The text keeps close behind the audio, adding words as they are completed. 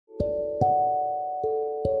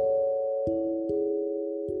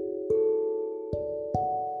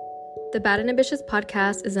The Bad and Ambitious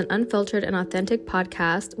podcast is an unfiltered and authentic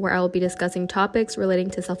podcast where I will be discussing topics relating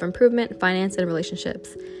to self-improvement, finance, and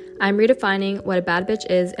relationships. I'm redefining what a bad bitch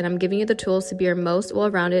is, and I'm giving you the tools to be your most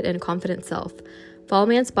well-rounded and confident self. Follow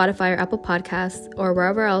me on Spotify or Apple Podcasts or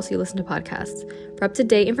wherever else you listen to podcasts. For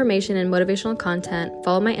up-to-date information and motivational content,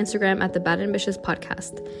 follow my Instagram at The Bad and Ambitious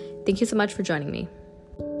Podcast. Thank you so much for joining me.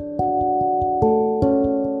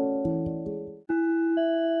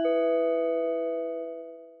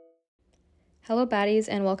 Hello, baddies,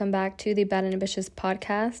 and welcome back to the Bad and Ambitious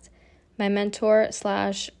podcast. My mentor /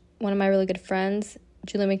 one of my really good friends,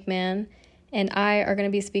 Julie Mcmahon, and I are going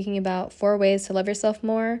to be speaking about 4 ways to love yourself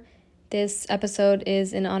more. This episode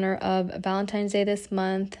is in honor of Valentine's Day this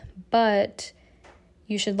month, but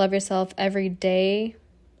you should love yourself every day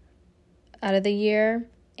out of the year,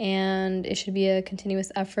 and it should be a continuous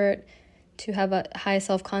effort to have a high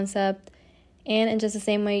self-concept. And in just the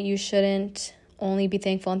same way, you shouldn't only be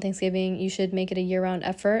thankful on Thanksgiving. You should make it a year-round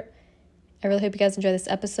effort. I really hope you guys enjoy this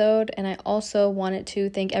episode, and I also wanted to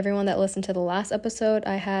thank everyone that listened to the last episode.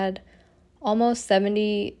 I had almost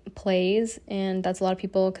 70 plays, and that's a lot of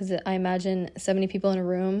people because I imagine 70 people in a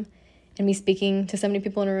room and me speaking to 70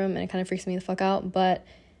 people in a room, and it kind of freaks me the fuck out, but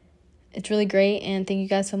it's really great, and thank you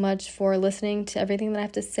guys so much for listening to everything that I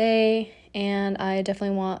have to say, and I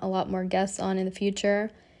definitely want a lot more guests on in the future,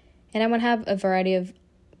 and I want to have a variety of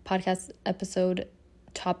podcast episode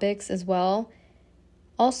topics as well.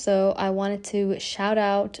 Also, I wanted to shout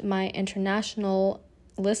out my international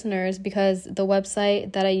listeners because the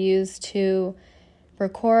website that I use to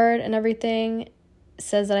record and everything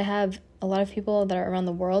says that I have a lot of people that are around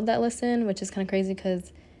the world that listen, which is kind of crazy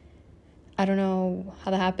because I don't know how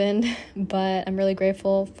that happened, but I'm really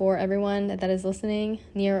grateful for everyone that is listening,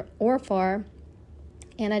 near or far.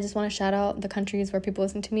 And I just want to shout out the countries where people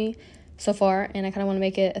listen to me so far, and I kind of want to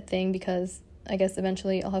make it a thing because I guess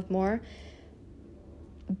eventually I'll have more.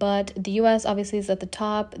 But the US obviously is at the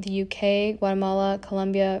top, the UK, Guatemala,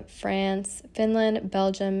 Colombia, France, Finland,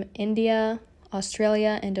 Belgium, India,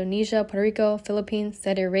 Australia, Indonesia, Puerto Rico, Philippines,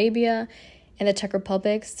 Saudi Arabia, and the Czech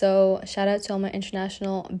Republic. So shout out to all my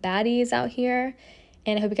international baddies out here,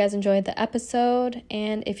 and I hope you guys enjoyed the episode.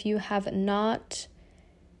 And if you have not,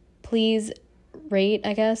 please rate,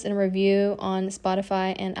 I guess, and review on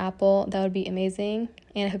Spotify and Apple. That would be amazing.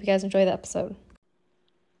 And I hope you guys enjoy the episode.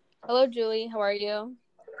 Hello, Julie. How are you?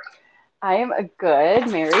 I am good,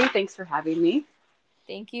 Mary. Thanks for having me.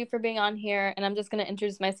 Thank you for being on here. And I'm just going to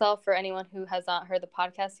introduce myself for anyone who has not heard the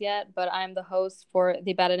podcast yet, but I'm the host for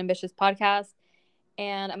the Bad and Ambitious podcast.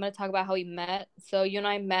 And I'm going to talk about how we met. So you and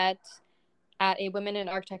I met at a Women in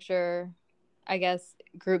Architecture, I guess,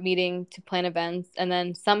 group meeting to plan events, and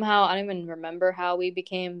then somehow I don't even remember how we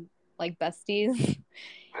became like besties.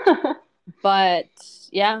 But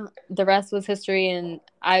yeah, the rest was history, and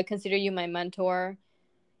I consider you my mentor,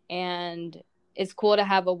 and it's cool to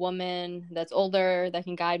have a woman that's older that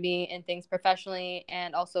can guide me in things professionally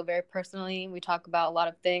and also very personally. We talk about a lot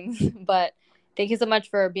of things. But thank you so much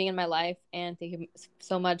for being in my life, and thank you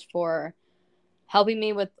so much for helping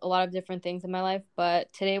me with a lot of different things in my life.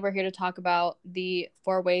 But today we're here to talk about the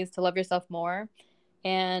 4 ways to love yourself more.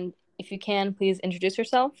 And if you can, please introduce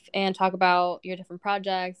yourself and talk about your different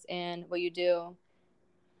projects and what you do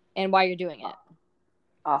and why you're doing it.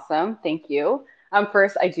 Awesome. Thank you.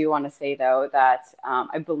 First, I do want to say, though, that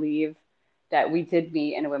I believe that we did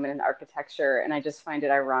meet in Women in Architecture, and I just find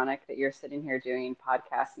it ironic that you're sitting here doing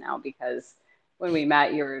podcasts now because when we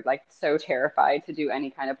met, you were like so terrified to do any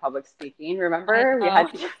kind of public speaking. Remember? We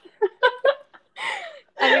had to...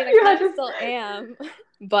 I mean, I kind of still am,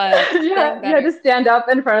 but you had to stand up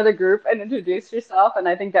in front of the group and introduce yourself. And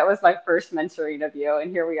I think that was my first mentoring of you. And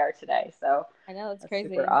here we are today. So I know, it's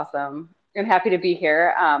crazy. Super awesome. I'm happy to be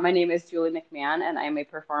here. My name is Julie Mcmahon, and I'm a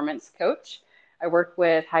performance coach. I work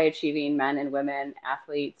with high achieving men and women,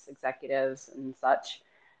 athletes, executives, and such.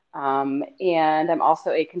 And I'm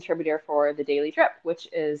also a contributor for The Daily Drip, which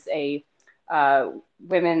is a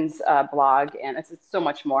women's blog, and it's so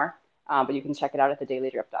much more, but you can check it out at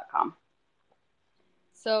thedailydrip.com.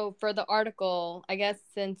 So for the article, I guess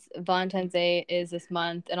since Valentine's Day is this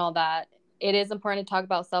month and all that, it is important to talk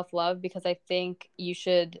about self-love because I think you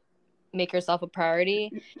should make yourself a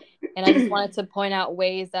priority. And I just wanted to point out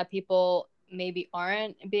ways that people maybe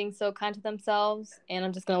aren't being so kind to themselves. And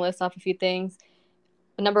I'm just going to list off a few things.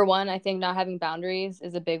 Number 1, I think not having boundaries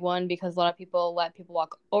is a big one because a lot of people let people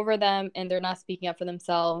walk over them and they're not speaking up for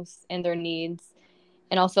themselves and their needs.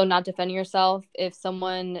 And also not defending yourself if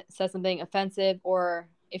someone says something offensive, or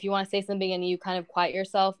if you want to say something and you kind of quiet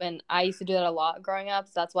yourself. And I used to do that a lot growing up,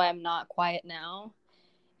 so that's why I'm not quiet now.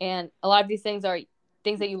 And a lot of these things are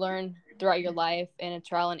things that you learn throughout your life and a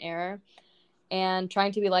trial and error, and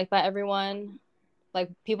trying to be liked by everyone. Like,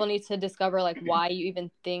 people need to discover like why you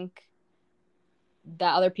even think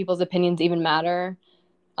that other people's opinions even matter.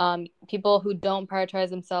 People who don't prioritize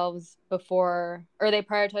themselves before, or they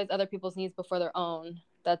prioritize other people's needs before their own,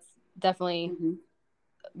 that's definitely Mm-hmm.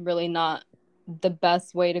 really not the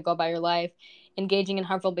best way to go about your life. Engaging in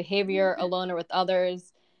harmful behavior alone or with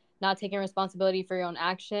others, not taking responsibility for your own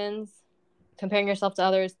actions, comparing yourself to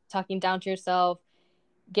others, talking down to yourself,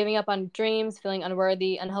 giving up on dreams, feeling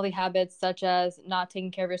unworthy, unhealthy habits such as not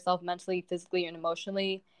taking care of yourself mentally, physically, and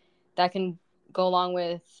emotionally. That can go along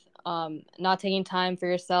with not taking time for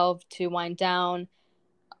yourself to wind down,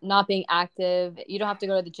 not being active. You don't have to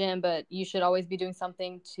go to the gym, but you should always be doing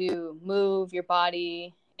something to move your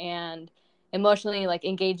body, and emotionally, like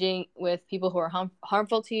engaging with people who are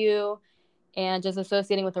harmful to you, and just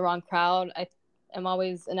associating with the wrong crowd. I am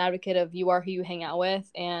always an advocate of you are who you hang out with.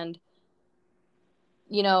 And,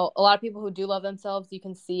 you know, a lot of people who do love themselves, you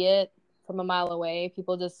can see it from a mile away.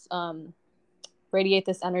 People just radiate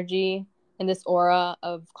this energy and this aura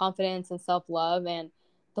of confidence and self-love. And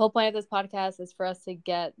the whole point of this podcast is for us to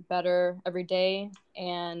get better every day.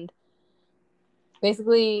 And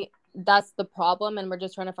basically, that's the problem. And we're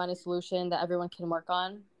just trying to find a solution that everyone can work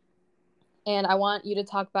on. And I want you to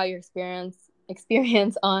talk about your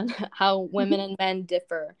experience on how women and men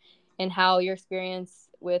differ, and how your experience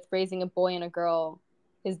with raising a boy and a girl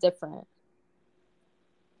is different.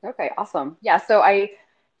 Okay, awesome. Yeah, so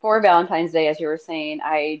for Valentine's Day, as you were saying,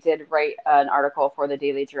 I did write an article for the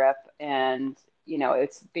Daily Drip, and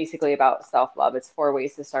it's basically about self-love. It's 4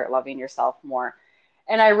 ways to start loving yourself more.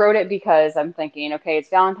 And I wrote it because I'm thinking, okay, it's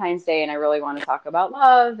Valentine's Day, and I really want to talk about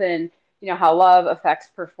love and how love affects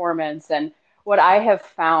performance. And what I have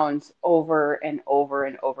found over and over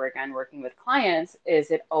and over again working with clients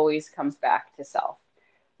is it always comes back to self.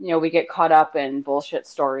 We get caught up in bullshit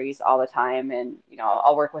stories all the time. And,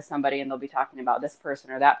 I'll work with somebody and they'll be talking about this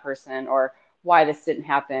person or that person or why this didn't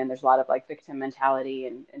happen. There's a lot of like victim mentality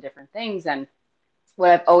and different things. And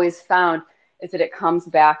what I've always found is that it comes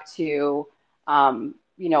back to,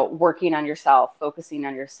 working on yourself, focusing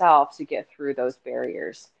on yourself to get through those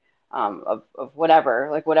barriers of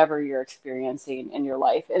whatever you're experiencing in your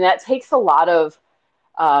life. And that takes a lot of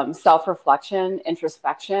self-reflection,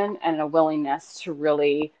 introspection, and a willingness to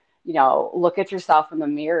really, look at yourself in the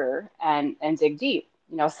mirror and dig deep.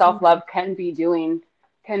 Mm-hmm. Self-love can be doing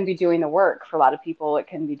the work. For a lot of people, it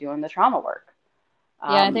can be doing the trauma work.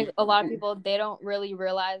 Yeah, I think a lot of And people, they don't really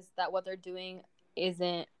realize that what they're doing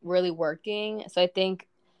isn't really working. So I think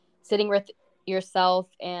sitting with yourself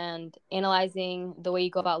and analyzing the way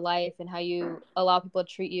you go about life and how you allow people to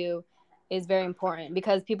treat you is very important,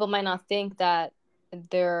 because people might not think that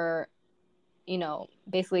they're,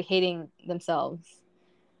 basically hating themselves,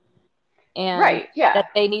 and right, yeah, that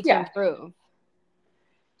they need to yeah. improve.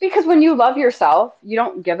 Because when you love yourself, you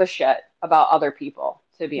don't give a shit about other people,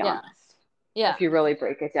 to be Yeah. honest. Yeah. If you really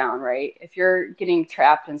break it down, right? If you're getting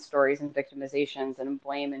trapped in stories and victimizations and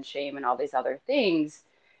blame and shame and all these other things,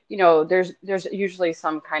 there's usually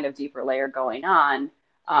some kind of deeper layer going on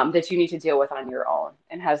that you need to deal with on your own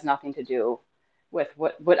and has nothing to do with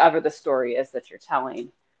whatever the story is that you're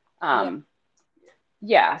telling. Yeah. Um,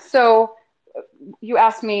 yeah. So you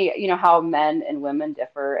asked me, how men and women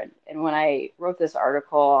differ. And when I wrote this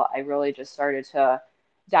article, I really just started to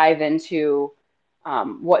dive into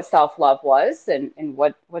what self-love was and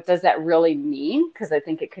what does that really mean? Because I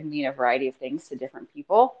think it could mean a variety of things to different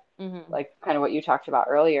people, Mm-hmm. like kind of what you talked about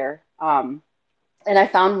earlier. And I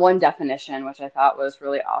found one definition, which I thought was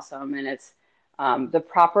really awesome. And it's the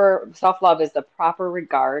proper self-love is the proper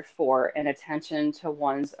regard for and attention to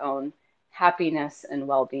one's own happiness and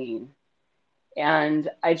well-being. And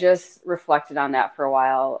I just reflected on that for a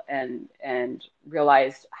while and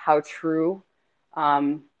realized how true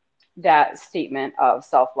um, that statement of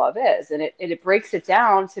self-love is. And it breaks it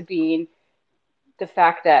down to being the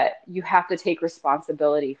fact that you have to take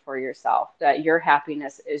responsibility for yourself, that your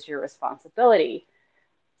happiness is your responsibility.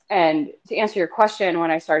 And to answer your question,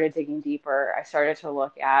 when I started digging deeper, I started to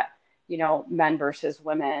look at, men versus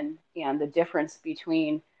women and the difference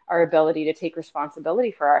between our ability to take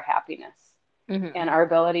responsibility for our happiness Mm-hmm. and our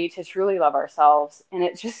ability to truly love ourselves. And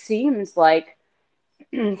it just seems like,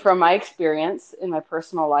 from my experience in my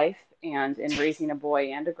personal life and in raising a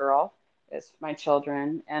boy and a girl as my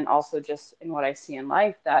children, and also just in what I see in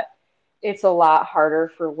life, that it's a lot harder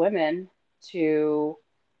for women to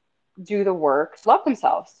do the work, to love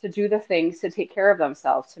themselves, to do the things, to take care of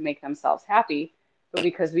themselves, to make themselves happy. But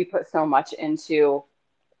because we put so much into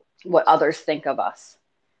what others think of us,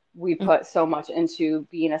 We put so much into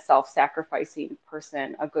being a self-sacrificing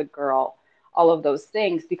person, a good girl, all of those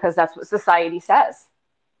things because that's what society says.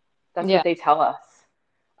 That's what Yeah. they tell us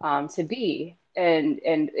to be, and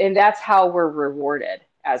that's how we're rewarded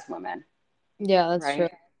as women, Yeah, that's true.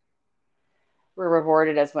 right? We're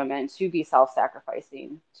rewarded as women to be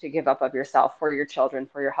self-sacrificing, to give up of yourself for your children,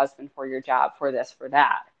 for your husband, for your job, for this, for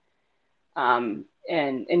that. And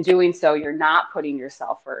in doing so, you're not putting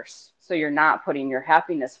yourself first. So you're not putting your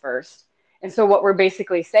happiness first. And so what we're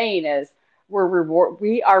basically saying is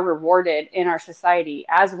we are rewarded in our society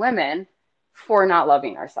as women for not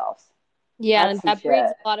loving ourselves. Yeah, That's and some that breeds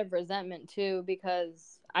shit. a lot of resentment too,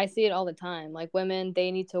 because I see it all the time. Like women,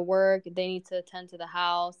 they need to work, they need to tend to the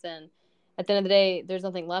house, and at the end of the day, there's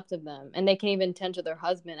nothing left of them. And they can't even tend to their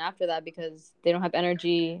husband after that because they don't have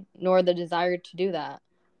energy nor the desire to do that.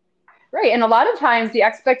 Right. And a lot of times the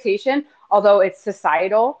expectation, although it's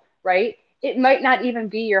societal, right? It might not even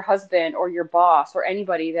be your husband or your boss or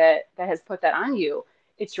anybody that has put that on you.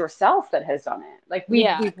 It's yourself that has done it. Like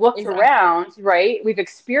Yeah, we've looked exactly. around, right? We've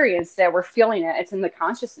experienced it, we're feeling it. It's in the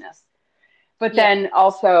consciousness. But Yeah. then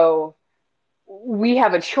also we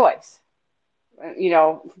have a choice.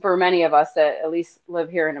 For many of us that at least live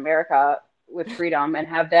here in America with freedom and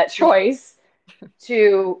have that choice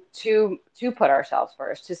to put ourselves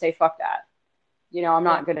first, to say fuck that. I'm Yeah.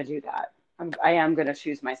 not going to do that. I am going to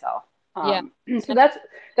choose myself. Yeah. So And that's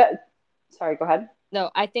that. Sorry, go ahead. no,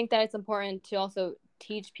 I think that it's important to also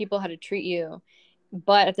teach people how to treat you,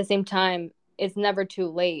 but at the same time, it's never too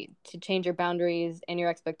late to change your boundaries and your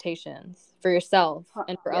expectations for yourself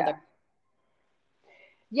and for others. Yeah.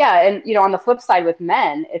 Yeah. And, on the flip side with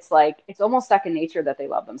men, it's like, it's almost second nature that they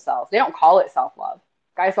love themselves. They don't call it self-love.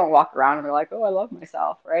 Guys don't walk around and they're like, oh, I love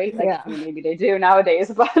myself, right? Like, Yeah. maybe they do nowadays,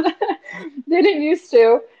 but they didn't used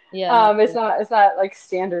to. Yeah, no. It's not like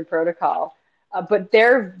standard protocol. But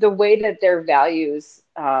the way that their values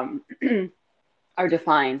are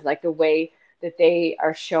defined, like the way that they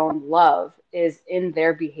are shown love is in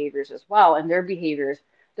their behaviors as well. And their behaviors,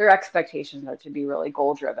 their expectations are to be really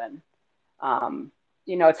goal driven. Um,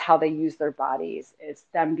 it's how they use their bodies, it's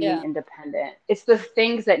them being Yeah. independent. It's the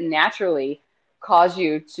things that naturally cause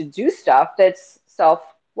you to do stuff that's self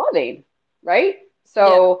loving, right? Yeah.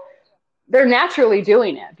 So they're naturally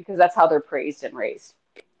doing it because that's how they're praised and raised.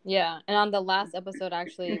 Yeah. And on the last episode,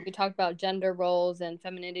 actually, we talked about gender roles and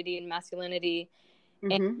femininity and masculinity.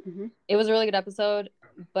 And Hmm. it was a really good episode.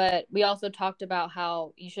 But we also talked about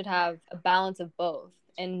how you should have a balance of both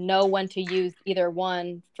and know when to use either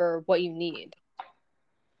one for what you need.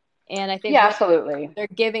 And I think Yeah, when absolutely. they're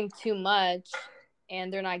giving too much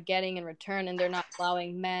and they're not getting in return and they're not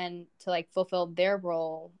allowing men to like fulfill their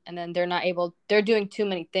role and then they're doing too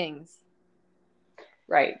many things.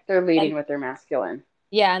 Right. They're And leading with their masculine.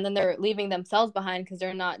 yeah, and then they're leaving themselves behind because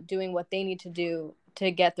they're not doing what they need to do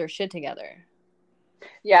to get their shit together.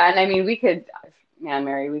 Yeah, and I mean, man,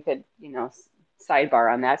 Mary, we could,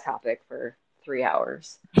 sidebar on that topic for 3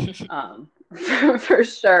 hours, for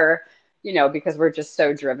sure, because we're just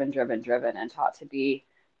so driven, and taught to be,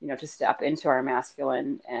 to step into our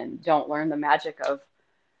masculine and don't learn the magic of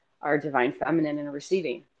our divine feminine and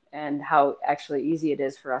receiving, and how actually easy it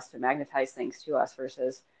is for us to magnetize things to us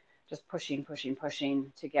versus just pushing, pushing,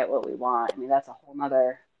 pushing to get what we want. I mean, that's a whole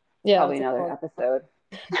nother, Yeah, probably that's a another cool. episode.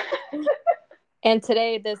 And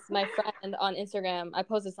today, this my friend on Instagram, I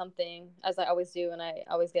posted something as I always do, and I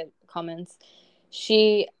always get comments.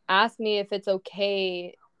 She asked me if it's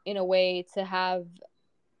okay in a way to have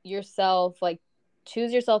yourself like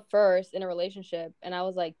choose yourself first in a relationship, and I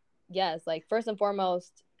was like, yes, like first and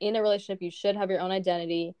foremost, in a relationship, you should have your own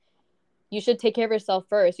identity. You should take care of yourself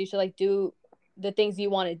first. You should like do the things you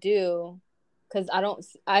want to do, because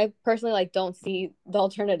I personally like don't see the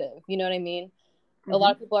alternative. You know what I mean? A lot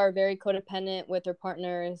Hmm. of people are very codependent with their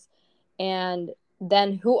partners, and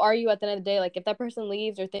then who are you at the end of the day? Like if that person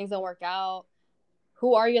leaves or things don't work out,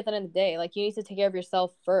 who are you at the end of the day? Like you need to take care of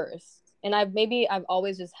yourself first. And I've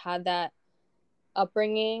always just had that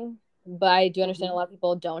upbringing, but I do understand a Hmm. lot of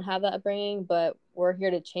people don't have that upbringing, but we're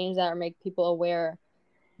here to change that or make people aware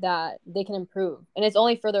that they can improve. And it's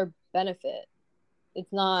only for their benefit.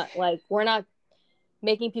 It's not like we're not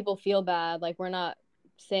making people feel bad. Like we're not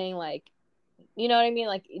saying like, you know what I mean?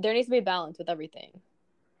 Like there needs to be a balance with everything.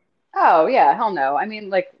 Oh, yeah, hell no. I mean,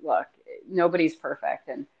 like, look, nobody's perfect,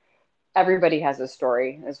 and everybody has a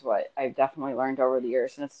story, is what I've definitely learned over the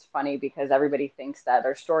years. And it's funny because everybody thinks that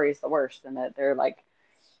their story is the worst and that they're like,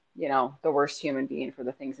 the worst human being for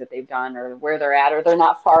the things that they've done or where they're at or they're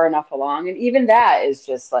not far enough along. And even that is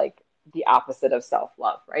just like the opposite of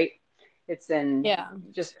self-love, right? It's in Yeah.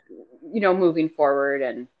 just, moving forward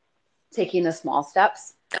and taking the small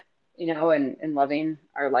steps, and loving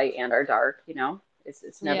our light and our dark,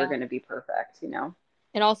 it's never Yeah. going to be perfect,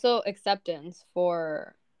 And also acceptance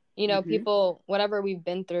for, hmm people, whatever we've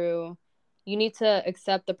been through, you need to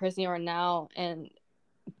accept the person you are now and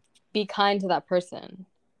be kind to that person.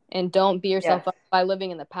 And don't beat yourself Yes. up by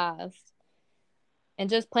living in the past. And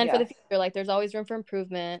just plan for the Yes. future. Like, there's always room for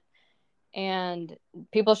improvement. And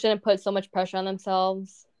people shouldn't put so much pressure on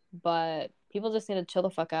themselves, but people just need to chill the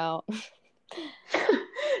fuck out.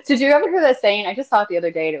 Did you ever hear that saying? I just saw it the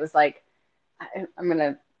other day, and it was like, I'm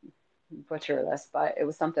gonna butcher this, but it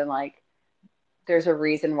was something like, "There's a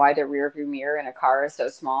reason why the rear view mirror in a car is so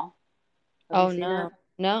small." Have you Oh, seen no. that?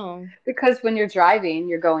 No. Because when you're driving,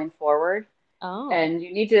 you're going forward, Oh. and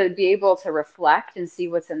you need to be able to reflect and see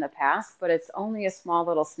what's in the past, but it's only a small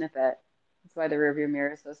little snippet. That's why the rear view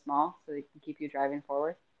mirror is so small, so they can keep you driving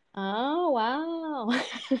forward. Oh, wow.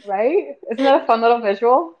 Right? Isn't that a fun little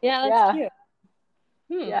visual? Yeah, that's Yeah. cute.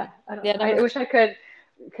 Yeah. I don't Yeah, know. never I heard. wish I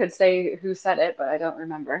could say who said it, but I don't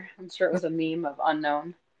remember. I'm sure it was a meme of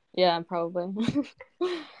unknown. Yeah, probably.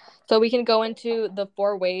 So we can go into the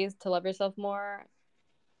 4 ways to love yourself more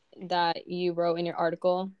that you wrote in your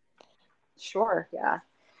article. Sure, yeah.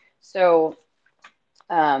 So,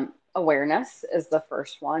 awareness is the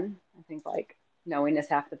first one. I think like knowing is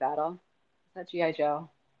half the battle. Is that G.I. Joe?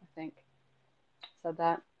 I think said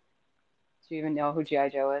that. Do you even know who G.I.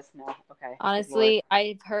 Joe is? No. Okay. Good Lord. Honestly,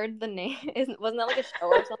 I've heard the name. Wasn't that like a show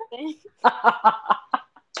or something?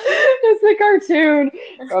 It's a cartoon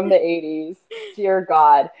from the 80s. Dear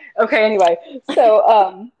God. Okay, anyway.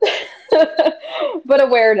 So, but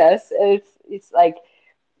awareness, it's like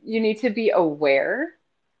you need to be aware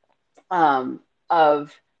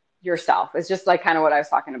of yourself. It's just like kind of what I was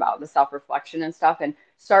talking about, the self-reflection and stuff, and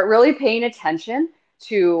start really paying attention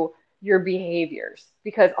to your behaviors.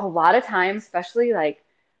 Because a lot of times, especially like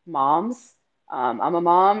moms, I'm a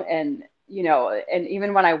mom, and and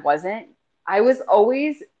even when I wasn't, I was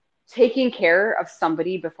always taking care of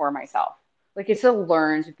somebody before myself. Like it's a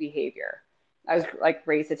learned behavior. I was like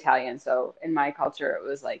raised Italian, so in my culture, it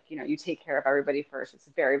was like, you take care of everybody first. It's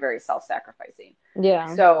very, very self-sacrificing.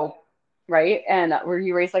 Yeah. So, right? And were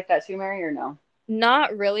you raised like that too, Mary, or no?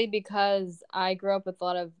 Not really, because I grew up with a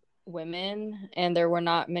lot of women and there were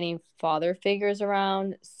not many father figures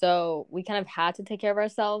around. So we kind of had to take care of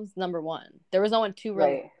ourselves, number one. There was no one to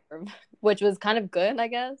really Right. serve, which was kind of good, I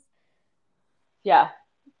guess. Yeah.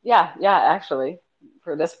 Yeah. Yeah. Actually,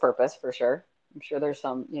 for this purpose, for sure. I'm sure there's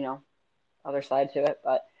some, other side to it,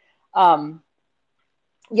 but um,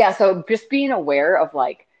 yeah. So just being aware of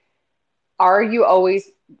like, are you always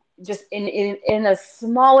just in the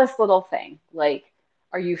smallest little thing? Like,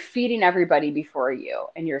 are you feeding everybody before you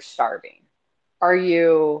and you're starving? Are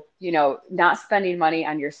you, not spending money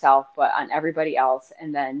on yourself, but on everybody else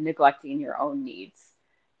and then neglecting your own needs?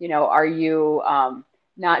 Are you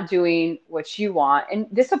not doing what you want? And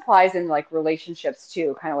this applies in like relationships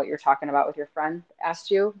too, kind of what you're talking about with your friend asked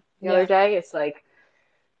you the other Yeah. day. It's like,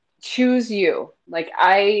 choose you. Like,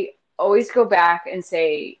 I always go back and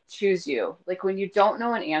say, choose you. Like, when you don't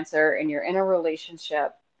know an answer and you're in a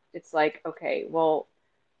relationship, it's like, okay, well,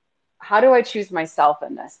 how do I choose myself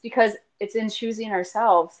in this? Because it's in choosing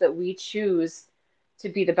ourselves that we choose to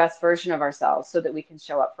be the best version of ourselves so that we can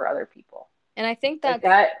show up for other people. And I think Like that's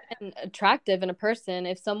that, even attractive in a person.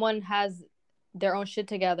 If someone has their own shit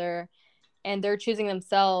together and they're choosing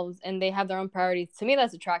themselves and they have their own priorities, to me,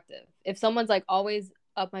 that's attractive. If someone's like always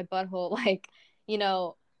up my butthole, like, you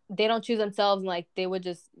know, they don't choose themselves and like they would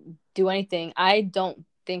just do anything, I don't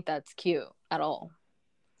think that's cute at all.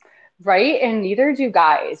 right? And neither do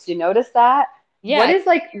guys. You notice that? What Yeah, is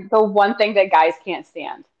like the one thing that guys can't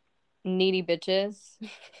stand? needy bitches.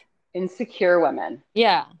 Insecure women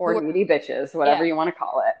Yeah, or who are, needy bitches, whatever yeah, you want to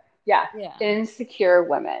call it. Yeah, yeah, insecure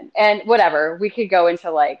women. And whatever, we could go into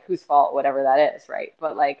like whose fault, whatever that is, right?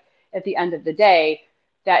 But like at the end of the day,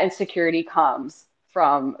 that insecurity comes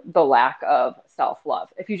from the lack of self-love.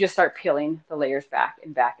 If you just start peeling the layers back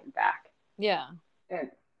and back and back, yeah, and-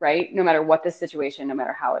 right? No matter what the situation, no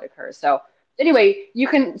matter how it occurs. So anyway, you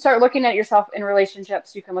can start looking at yourself in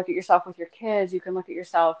relationships. You can look at yourself with your kids. You can look at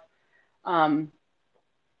yourself um,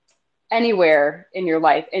 anywhere in your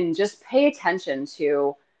life and just pay attention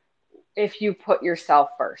to if you put yourself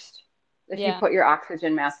first. If you yeah, put your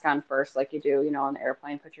oxygen mask on first, like you do, on the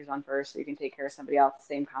airplane, put yours on first so you can take care of somebody else,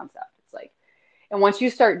 same concept. It's like, and once you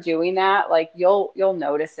start doing that, like you'll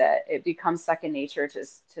notice it. It becomes second nature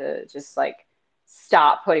to just like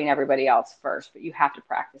stop putting everybody else first, but you have to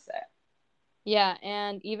practice it. yeah.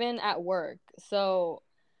 And even at work. So,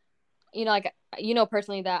 like,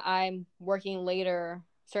 personally that I'm working later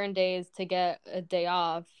certain days to get a day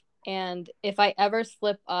off. And if I ever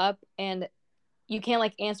slip up and you can't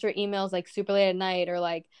like answer emails like super late at night, or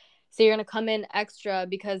like say you're gonna come in extra,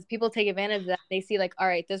 because people take advantage of that. They see like, all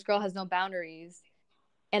right, this girl has no boundaries,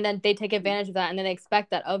 and then they take advantage of that, and then they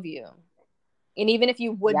expect that of you. And even if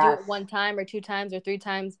you would do Yes. it one time or two times or three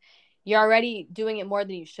times, you're already doing it more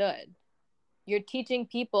than you should. You're teaching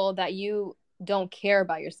people that you don't care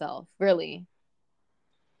about yourself, really.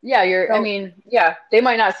 Yeah, I So mean, yeah, they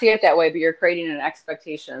might not see it that way, but you're creating an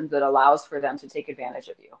expectation that allows for them to take advantage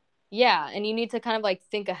of you. yeah, and you need to kind of like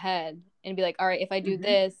think ahead and be like, all right, if I do Hmm.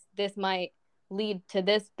 this, this might lead to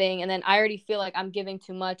this thing. And then I already feel like I'm giving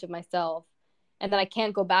too much of myself, and then I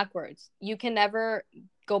can't go backwards. You can never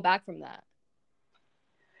go back from that.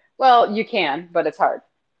 Well, you can, but it's hard.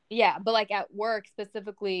 Yeah, but like at work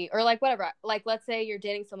specifically, or like whatever, like let's say you're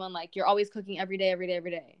dating someone, like you're always cooking every day, every day,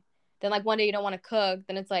 every day. Then like one day you don't want to cook,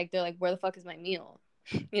 then it's like they're like, where the fuck is my meal?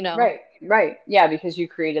 You know? Right, right. Yeah, because you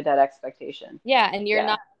created that expectation. Yeah, and you're Yeah.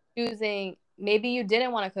 not choosing. Maybe you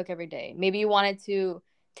didn't want to cook every day. Maybe you wanted to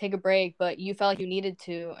take a break, but you felt like you needed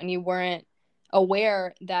to, and you weren't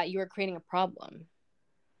aware that you were creating a problem.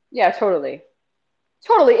 Yeah, totally.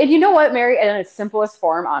 Totally. And you know what, Mary, in its simplest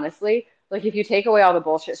form, honestly, like if you take away all the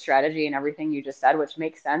bullshit strategy and everything you just said, which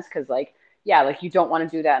makes sense because, like, yeah, like you don't want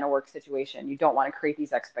to do that in a work situation. You don't want to create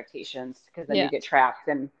these expectations because then you Yeah, get trapped.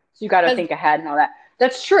 And so you got to because think ahead and all that.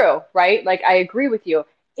 That's true, right? Like, I agree with you.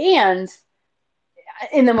 And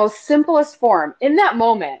in the most simplest form, in that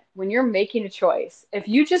moment when you're making a choice, if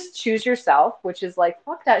you just choose yourself, which is like,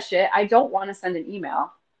 fuck that shit, I don't want to send an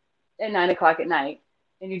email at 9 o'clock at night,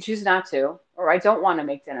 and you choose not to, or I don't want to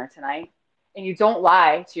make dinner tonight, and you don't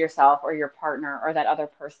lie to yourself or your partner or that other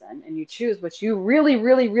person, and you choose what you really,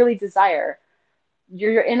 really, really desire,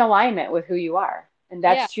 you're in alignment with who you are. And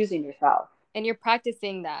yeah, that's choosing yourself. and you're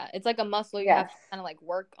practicing that. It's like a muscle you have Yes. to kind of like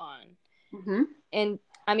work on. Hmm. And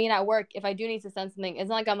I mean, at work, if I do need to send something, it's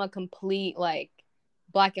not like I'm a complete like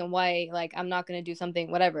black and white, like I'm not gonna do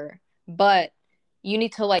something, whatever. But you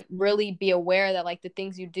need to like really be aware that like the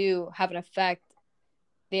things you do have an effect.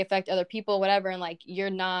 They affect other people, whatever, and like you're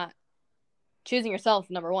not choosing yourself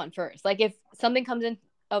number one first. Like if something comes in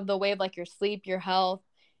of the way of like your sleep, your health,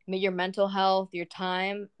 your mental health, your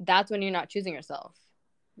time, that's when you're not choosing yourself.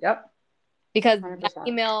 Yep. Because that 100%.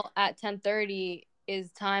 email at 10:30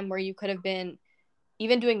 is time where you could have been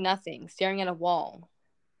even doing nothing, staring at a wall,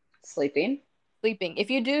 Sleeping. sleeping. If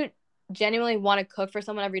you do genuinely want to cook for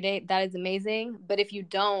someone every day, that is amazing. But if you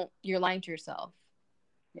don't, you're lying to yourself.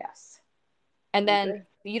 Yes. And I then agree.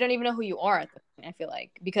 you don't even know who you are at the point, I feel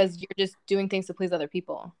like, because you're just doing things to please other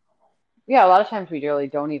people. Yeah, a lot of times we really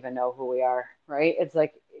don't even know who we are, right? It's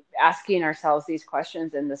like asking ourselves these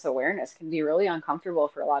questions and this awareness can be really uncomfortable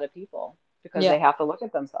for a lot of people because Yeah. they have to look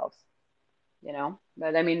at themselves, you know?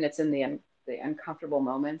 But I mean, it's in the uncomfortable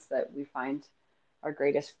moments that we find our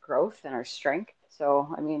greatest growth and our strength.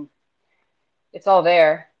 So, I mean, it's all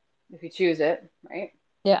there if you choose it, right?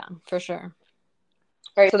 Yeah, for sure.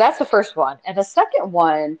 All right, so that's the first one. And the second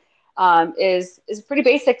one is pretty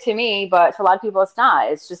basic to me, but to a lot of people it's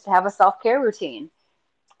not. It's just to have a self-care routine.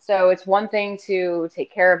 So it's one thing to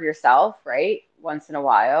take care of yourself, right? Once in a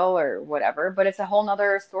while or whatever, but it's a whole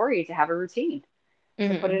nother story to have a routine,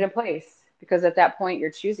 to put it Hmm. in place. Because at that point you're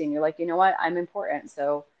choosing, you're like, you know what, I'm important.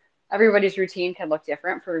 So everybody's routine can look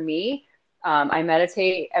different. For me, I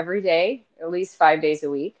meditate every day, at least 5 days a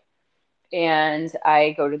week, and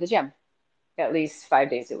I go to the gym at least 5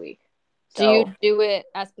 days a week. Do you So do it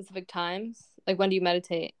at specific times? Like when do you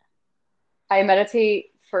meditate? I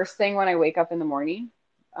meditate first thing when I wake up in the morning.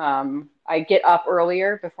 I get up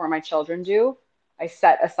earlier before my children do. I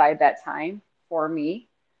set aside that time for me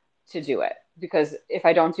to do it because if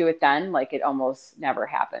I don't do it then, like it almost never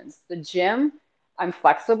happens. The gym, I'm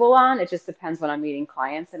flexible on. It just depends when I'm meeting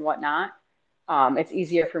clients and whatnot. It's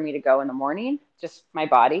easier for me to go in the morning, just my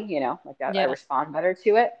body, like that. I Yeah. respond better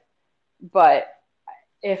to it. But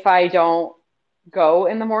if I don't go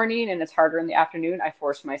in the morning and it's harder in the afternoon, I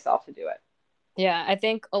force myself to do it. Yeah, I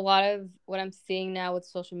think a lot of what I'm seeing now with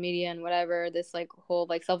social media and whatever, this like whole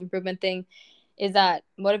like self-improvement thing, is that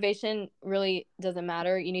motivation really doesn't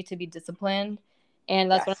matter. You need to be disciplined. And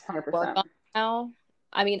that's what Yes, I'm work 100%. on now.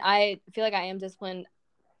 I mean, I feel like I am disciplined.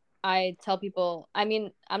 I tell people, I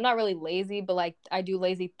mean, I'm not really lazy, but like I do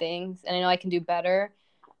lazy things and I know I can do better,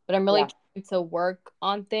 but I'm really Yeah. trying to work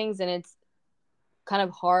on things, and it's kind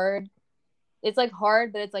of hard. It's like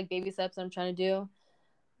hard, but it's like baby steps I'm trying to do.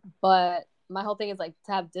 But my whole thing is like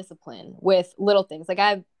to have discipline with little things. Like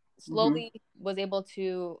I Hmm. slowly was able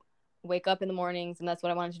to wake up in the mornings, and that's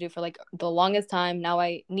what I wanted to do for like the longest time. Now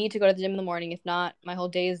I need to go to the gym in the morning. If not, my whole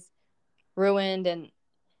day is ruined. And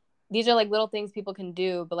these are like little things people can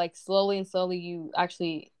do, but like slowly and slowly you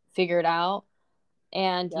actually figure it out.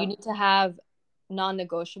 And you Yep. need to have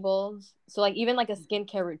non-negotiables. So like even like a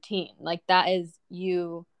skincare routine, like that is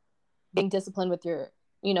you being disciplined with your,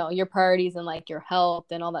 your priorities and like your health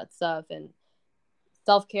and all that stuff. And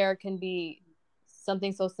self-care can be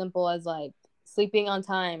something so simple as like sleeping on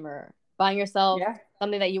time or buying yourself Yeah.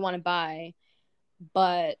 something that you want to buy.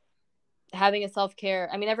 But having a self-care,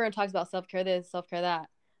 I mean, everyone talks about self-care this, self-care that,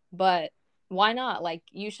 but why not? Like,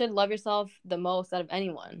 you should love yourself the most out of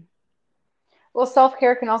anyone. Well,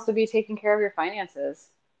 self-care can also be taking care of your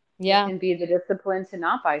finances. It Yeah. can be the discipline to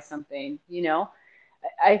not buy something, you know?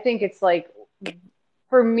 I think it's like,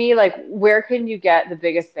 for me, like, where can you get the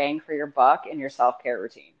biggest bang for your buck in your self-care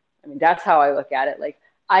routine? I mean, that's how I look at it. Like,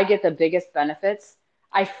 I get the biggest benefits.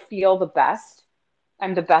 I feel the best.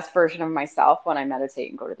 I'm the best version of myself when I meditate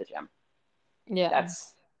and go to the gym. Yeah.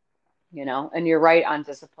 That's, and you're right on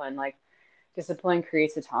discipline. Like, discipline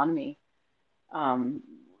creates autonomy. Um,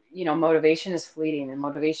 Motivation is fleeting, and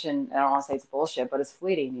motivation, I don't want to say it's bullshit, but it's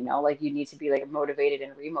fleeting, like you need to be like motivated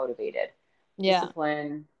and remotivated. Yeah.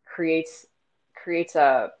 Discipline creates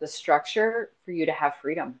the structure for you to have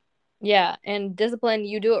freedom. Yeah. And discipline,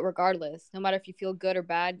 you do it regardless. No matter if you feel good or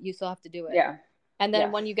bad, you still have to do it. Yeah. And then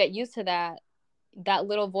Yes. when you get used to that, that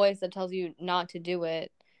little voice that tells you not to do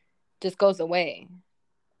it just goes away.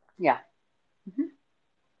 Yeah. hmm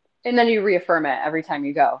And then you reaffirm it every time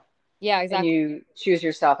you go, Yeah, and exactly. you choose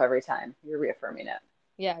yourself every time. You're reaffirming it.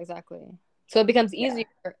 Yeah, exactly. So it becomes Yeah.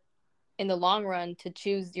 easier in the long run to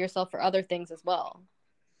choose yourself for other things as well.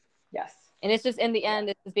 Yes. And it's just in the Yeah. end,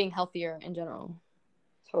 it's just being healthier in general.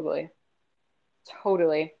 Totally.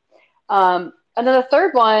 Totally. And then the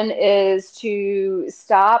third one is to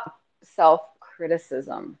stop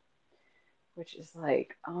self-criticism, which is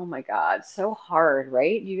like, oh my God, so hard,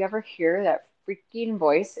 right? Do you ever hear that freaking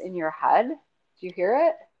voice in your head? Do you hear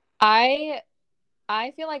it? I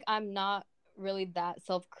I feel like I'm not really that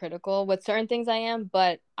self-critical with certain things I am,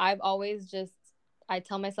 but I've always just I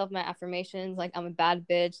tell myself my affirmations like I'm a bad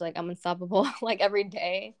bitch, like I'm unstoppable like every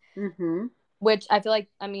day, Mm-hmm. which I feel like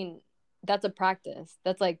I mean that's a practice.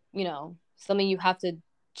 That's like, something you have to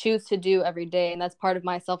choose to do every day and that's part of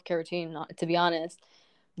my self-care routine, to be honest.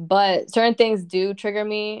 But certain things do trigger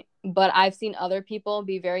me, but I've seen other people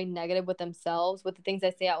be very negative with themselves with the things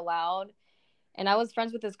they say out loud. And I was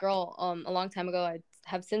friends with this girl a long time ago. I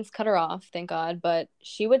have since cut her off, thank God. But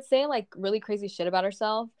she would say like really crazy shit about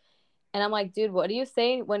herself. And I'm like, dude, what do you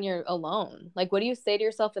say when you're alone? Like, what do you say to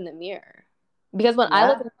yourself in the mirror? Because when I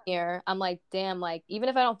look Yeah. in the mirror, I'm like, damn, like, even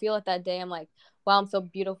if I don't feel it that day, I'm like, wow, I'm so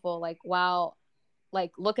beautiful. Like, wow,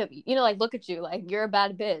 like, look at me, like, look at you. Like, you're a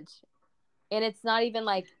bad bitch. And it's not even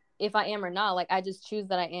like if I am or not. Like, I just choose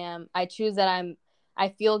that I am. I choose that I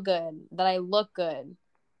feel good, that I look good.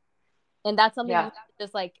 And that's something you Yeah. have to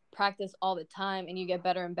just like practice all the time and you get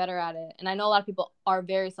better and better at it. And I know a lot of people are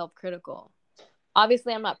very self-critical.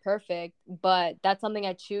 Obviously I'm not perfect, but that's something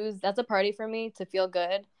I choose. That's a priority for me to feel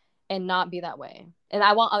good and not be that way. And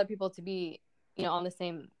I want other people to be, on the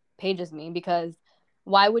same page as me because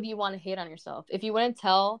why would you want to hate on yourself? If you wouldn't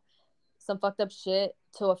tell some fucked up shit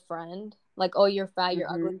to a friend, like, oh, you're fat, you're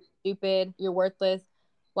ugly, Mm-hmm. stupid, you're worthless,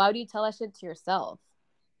 why would you tell that shit to yourself?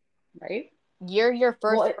 Right? You're your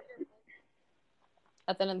Well, first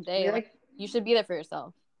at the end of the day. we Like like, you should be there for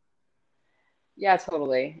yourself. yeah,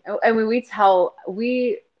 totally. And we tell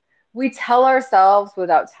ourselves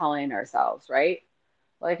without telling ourselves, right?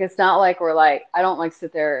 Like it's not like we're like, I don't like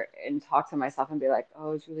sit there and talk to myself and be like,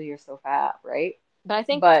 oh, Julie, you're so fat, right? But I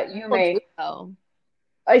think But you people do may, though.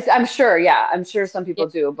 I'm sure, yeah, I'm sure some Yeah, people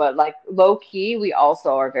do, but like low key, we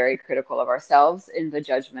also are very critical of ourselves in the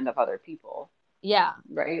judgment of other people, yeah,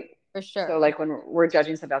 right? for So sure, like when we're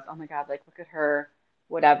judging somebody else, oh my God, like look at her,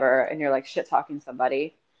 whatever, and you're like shit talking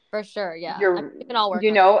somebody, for sure. Yeah, I mean, you're, we can all work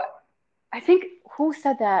you on it. know, I think who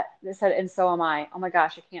said that? They said, and so am I. Oh my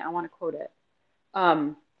gosh, I can't, I want to quote it.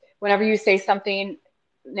 Um, Whenever you say something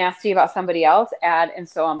nasty about somebody else, add and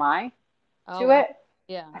so am I Oh to wow, it.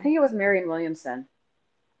 yeah, I think it was Marion Williamson.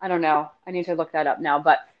 I don't know. I need to look that up now.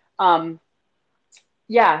 But um,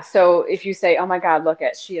 yeah, so if you say, oh my God, look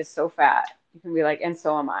at, she is so fat, you can be like, and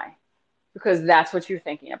so am I, because that's what you're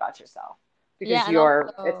thinking about yourself. yeah, Because and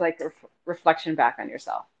it's also like a reflection back on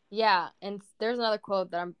yourself. yeah, and there's another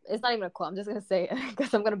quote that it's not even a quote. I'm just gonna say it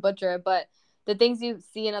because I'm gonna butcher it. But the things you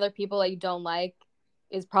see in other people that you don't like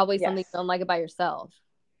is probably something you Yes. don't like about yourself.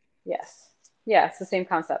 Yes. Yeah, it's the same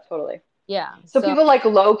concept, totally. Yeah, So so people like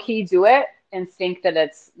low key do it and think that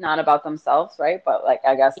it's not about themselves, right? But like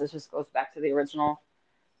I guess this just goes back to the original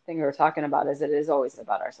thing we were talking about is it is always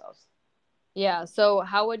about ourselves. yeah, so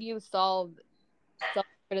how would you solve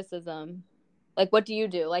criticism, like what do you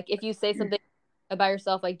do? Like if you say something about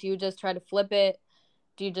yourself, like do you just try to flip it?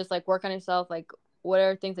 Do you just like work on yourself? Like what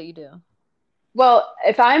are things that you do? Well,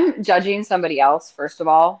 if I'm judging somebody else, first of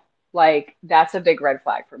all, like that's a big red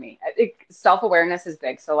flag for me. Self-awareness is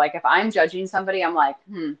big. So like if I'm judging somebody, I'm like,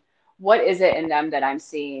 what is it in them that I'm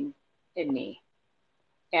seeing in me?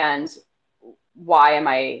 And why am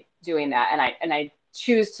I doing that? And I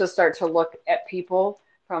choose to start to look at people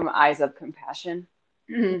from eyes of compassion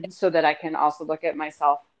so that I can also look at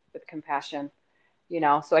myself with compassion,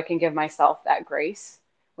 so I can give myself that grace.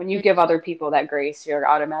 When you Mm. give other people that grace, you're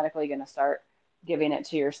automatically going to start giving it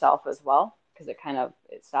to yourself as well, because it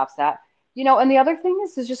stops that. And the other thing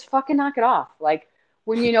is just fucking knock it off. Like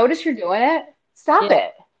when you notice you're doing it, stop Yeah.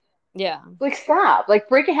 it. Yeah. Like stop. Like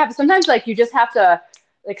break a habit. Sometimes like you just have to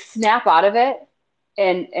like snap out of it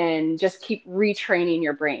and just keep retraining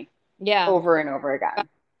your brain Yeah. over and over again.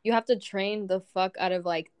 You have to train the fuck out of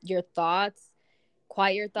like your thoughts,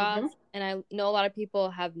 quiet your Hmm. thoughts. And I know a lot of people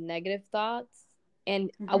have negative thoughts. And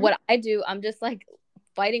Hmm. what I do, I'm just like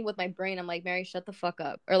fighting with my brain. I'm like, Mary, shut the fuck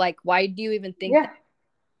up. Or like, why do you even think that? Yeah.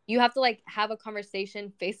 You have to like have a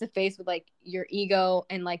conversation face to face with like your ego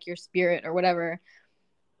and like your spirit or whatever,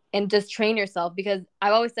 and just train yourself, because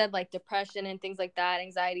I've always said like depression and things like that,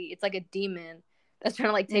 anxiety, it's like a demon that's trying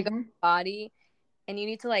to like take over Hmm. your body, and you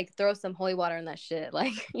need to like throw some holy water in that shit.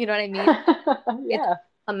 Like, you know what I mean? It's Yeah.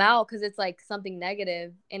 come out because it's like something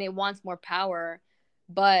negative and it wants more power,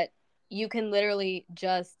 but you can literally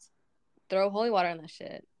just throw holy water in that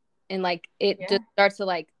shit, and like it Yeah. just starts to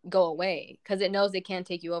like go away because it knows it can't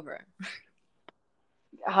take you over.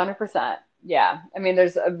 100%. Yeah. I mean,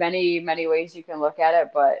 there's many, many ways you can look at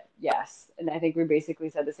it, but yes. And I think we basically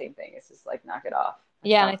said the same thing. It's just like knock it off.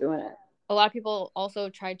 Like Yeah, and stop doing it. a lot of people also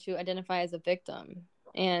try to identify as a victim.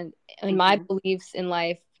 And in my Hmm. beliefs in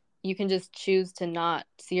life, you can just choose to not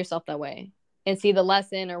see yourself that way and see the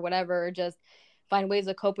lesson or whatever, or just find ways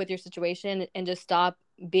to cope with your situation and just stop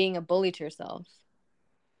being a bully to yourself.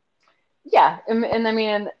 Yeah. And I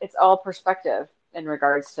mean, it's all perspective in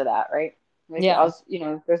regards to that, right? Like, Yeah.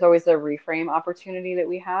 there's always a reframe opportunity that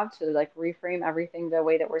we have to like reframe everything the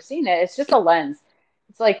way that we're seeing it. It's just a lens.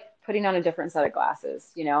 It's like putting on a different set of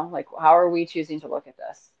glasses, like how are we choosing to look at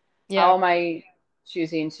this? Yeah. How am I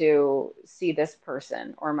choosing to see this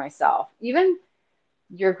person or myself? Even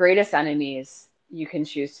your greatest enemies, you can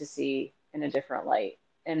choose to see in a different light.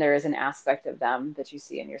 And there is an aspect of them that you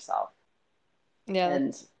see in yourself. Yeah.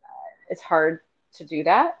 And it's hard to do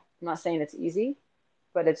that. I'm not saying it's easy,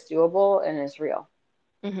 but it's doable and it's real.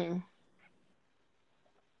 Mm-hmm.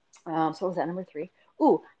 So what was that number three?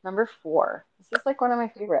 Ooh, number four. This is like one of my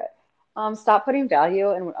favorite. Stop putting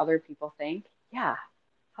value in what other people think. Yeah,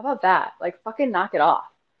 how about that? Like fucking knock it off.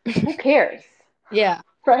 Who cares? Yeah.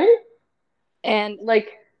 Right? And Like,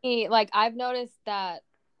 like I've noticed that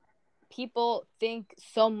people think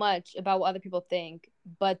so much about what other people think,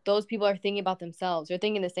 but those people are thinking about themselves. They're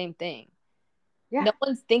thinking the same thing. yeah. No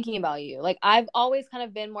one's thinking about you. Like I've always kind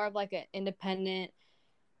of been more of like an independent,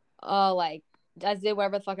 like I did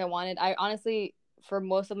whatever the fuck I wanted. I honestly, for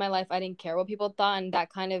most of my life, I didn't care what people thought, and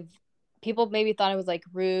that kind of people maybe thought it was like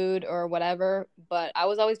rude or whatever. But I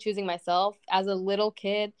was always choosing myself. As a little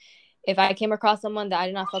kid, if I came across someone that I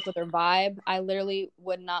did not fuck with their vibe, I literally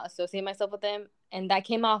would not associate myself with them, and that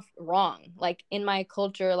came off wrong. Like in my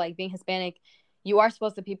culture, like being Hispanic, you are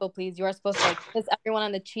supposed to people please. You are supposed to like kiss everyone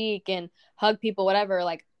on the cheek and hug people, whatever.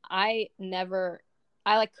 Like I never,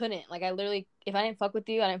 I like couldn't. Like I literally, if I didn't fuck with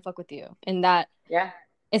you, I didn't fuck with you. And that Yeah.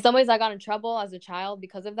 in some ways I got in trouble as a child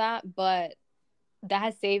because of that, but that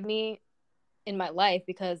has saved me in my life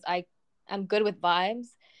because I'm good with vibes.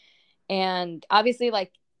 And obviously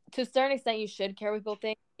like to a certain extent you should care what people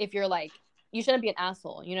think. If you're like, you shouldn't be an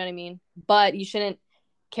asshole, you know what I mean? But you shouldn't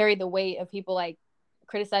carry the weight of people like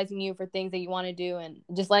criticizing you for things that you want to do and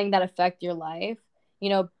just letting that affect your life. I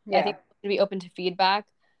Yeah. think to be open to feedback,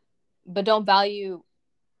 but don't value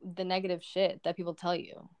the negative shit that people tell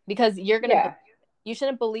you, because Yeah. you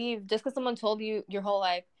shouldn't believe just because someone told you your whole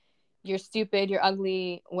life you're stupid, you're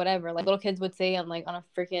ugly, whatever, like little kids would say on like on a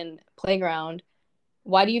freaking playground.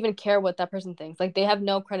 Why do you even care what that person thinks? Like they have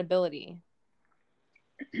no credibility.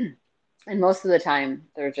 And most of the time,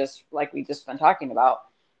 they're just like we just been talking about.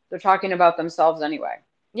 They're talking about themselves anyway,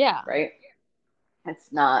 Yeah. right?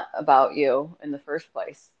 It's not about you in the first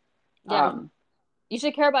place. Yeah, Um, you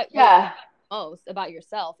should care about what yeah. most about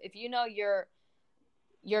yourself. If you know you're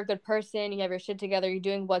a good person, you have your shit together, you're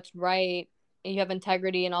doing what's right, and you have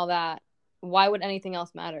integrity and all that, why would anything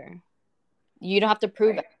else matter? You don't have to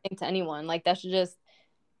prove Right. anything to anyone. Like that should just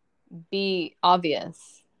be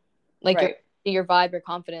obvious. Like Right. your vibe, your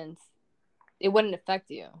confidence. it wouldn't affect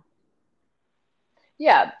you.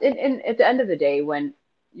 Yeah, and at the end of the day, when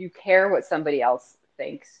you care what somebody else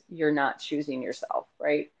thinks, you're not choosing yourself,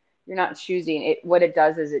 right? You're not choosing it. What it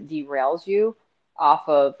does is it derails you off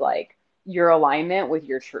of like your alignment with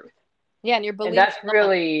your truth. Yeah, and you're And believing that's someone.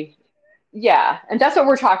 really, yeah, and that's what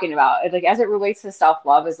we're talking about. Like as it relates to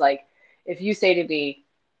self-love is like if you say to me,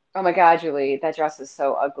 "Oh my God, Julie, that dress is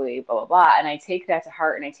so ugly," blah blah blah, and I take that to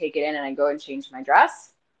heart and I take it in and I go and change my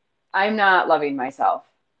dress, I'm not loving myself.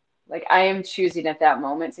 Like I am choosing at that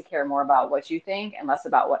moment to care more about what you think and less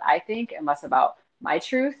about what I think and less about my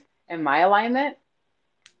truth and my alignment.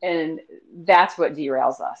 And that's what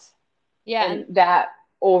derails us. Yeah, And and that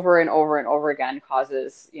over and over and over again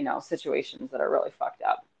causes, situations that are really fucked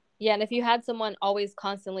up. yeah, and if you had someone always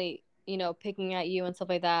constantly, picking at you and stuff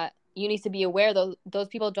like that, you need to be aware those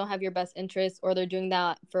people don't have your best interests, or they're doing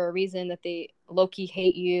that for a reason that they low key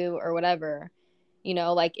hate you or whatever.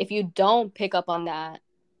 Like if you don't pick up on that,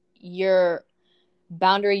 your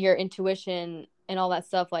boundary, your intuition, and all that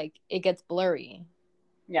stuff, like it gets blurry.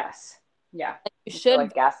 Yes. Yeah. You And so should,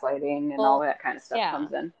 like gaslighting and all that kind of stuff yeah,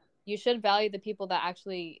 comes in. you should value the people that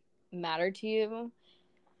actually matter to you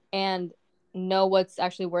and know what's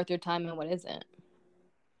actually worth your time and what isn't.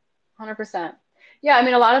 100%. Yeah, I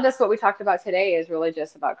mean, a lot of this, what we talked about today, is really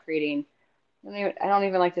just about creating. I don't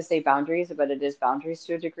even like to say boundaries, but it is boundaries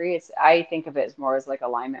to a degree. I think of it as more as like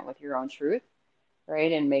alignment with your own truth,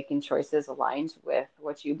 right? And making choices aligned with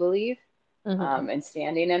what you believe, Mm-hmm. and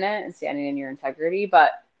standing in it and standing in your integrity.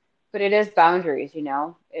 But it is boundaries,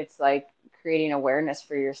 It's like creating awareness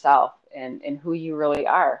for yourself and who you really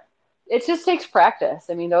are. It just takes practice.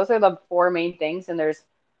 I mean, those are the four main things, and there's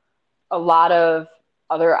a lot of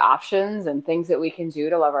other options and things that we can do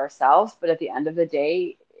to love ourselves. But at the end of the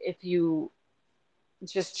day, if you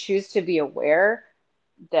just choose to be aware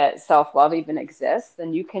that self-love even exists,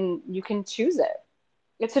 then you can choose it.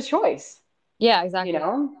 It's a choice, Yeah, you exactly.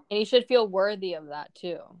 know? And you should feel worthy of that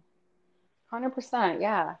too. 100%.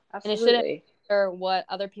 Yeah, And it shouldn't absolutely. matter what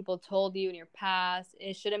other people told you in your past.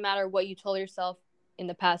 It shouldn't matter what you told yourself in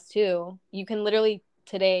the past too. You can literally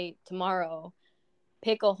today, tomorrow,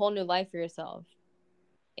 pick a whole new life for yourself.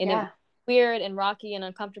 And it's Yeah. weird and rocky and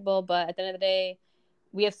uncomfortable, but at the end of the day,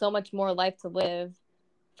 we have so much more life to live.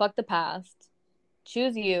 Fuck the past.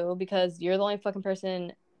 Choose you, because you're the only fucking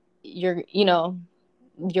person you're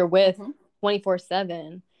with Hmm.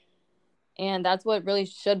 24/7. And that's what really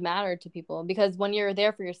should matter to people, because when you're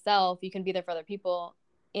there for yourself, you can be there for other people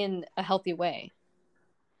in a healthy way.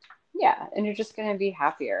 Yeah, and you're just going to be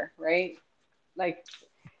happier, right? Like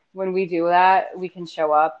when we do that, we can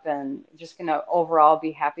show up and just going to overall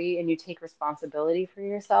be happy, and you take responsibility for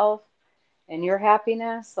yourself and your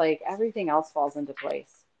happiness, like everything else falls into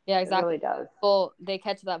place. Yeah, It exactly. really does. People, they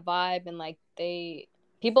catch that vibe, and like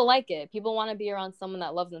people like it. People want to be around someone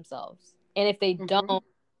that loves themselves. And if they Hmm. don't,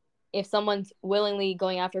 if someone's willingly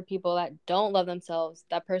going after people that don't love themselves,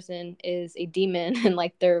 that person is a demon and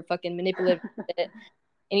like they're fucking manipulative.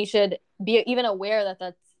 And you should be even aware that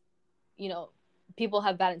that's, you know, people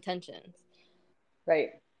have bad intentions.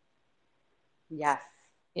 Right. Yes.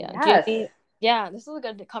 Yeah. Do you have Yes. any, yeah, this is a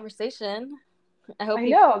good conversation. I hope I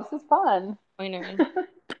people know. This is fun. are pointers.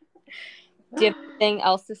 Do you have anything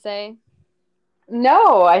else to say?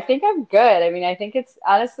 No, I think I'm good. I mean, I think it's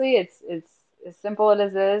honestly, it's as simple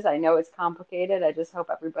as it is. I know it's complicated. I just hope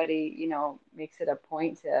everybody, makes it a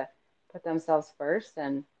point to put themselves first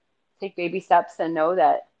and take baby steps and know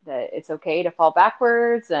that it's okay to fall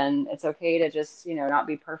backwards and it's okay to just, not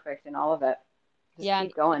be perfect in all of it. Just Yeah. And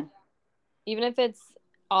keep going. even if it's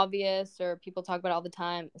obvious or people talk about it all the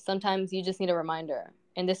time, sometimes you just need a reminder.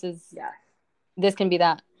 And Yeah. this can be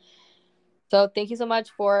that. So thank you so much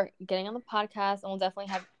for getting on the podcast. And we'll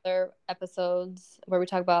definitely have other episodes where we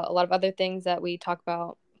talk about a lot of other things that we talk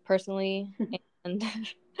about personally. And do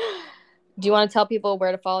you want to tell people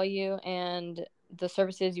where to follow you and the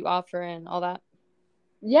services you offer and all that?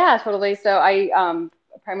 Yeah, totally. So I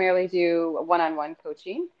primarily do one-on-one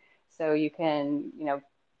coaching. So you can,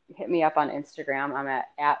 hit me up on Instagram. I'm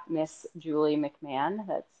at Miss Julie McMahon.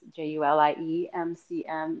 That's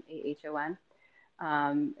JuliemCmahon.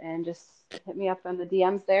 And just hit me up on the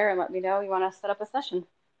DMs there and let me know you want to set up a session.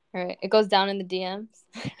 All right. It goes down in the DMs.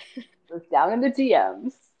 It's down in the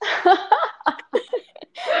DMs. All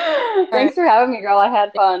right. Thanks for having me, girl. I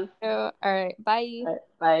had fun. All right. Bye. All right,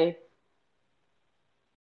 bye.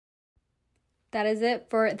 That is it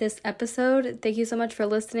for this episode. Thank you so much for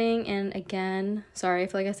listening. And again, sorry, I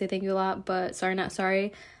feel like I say thank you a lot, but sorry, not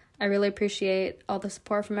sorry. I really appreciate all the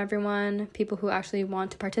support from everyone, people who actually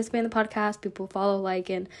want to participate in the podcast, people who follow, like,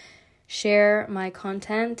 and share my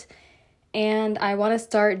content. And I want to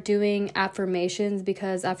start doing affirmations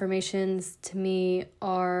because affirmations to me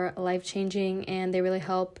are life-changing and they really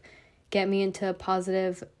help get me into a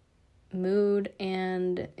positive mood,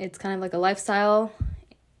 and it's kind of like a lifestyle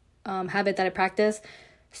habit that I practice.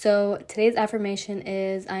 So today's affirmation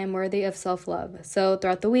is, I am worthy of self-love. So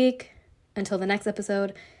throughout the week, until the next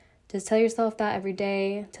episode, just tell yourself that every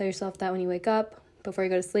day. Tell yourself that when you wake up, before you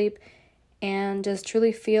go to sleep, and just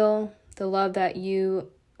truly feel the love that you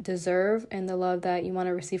deserve and the love that you want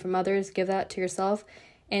to receive from others. Give that to yourself,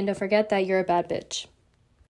 and don't forget that you're a bad bitch.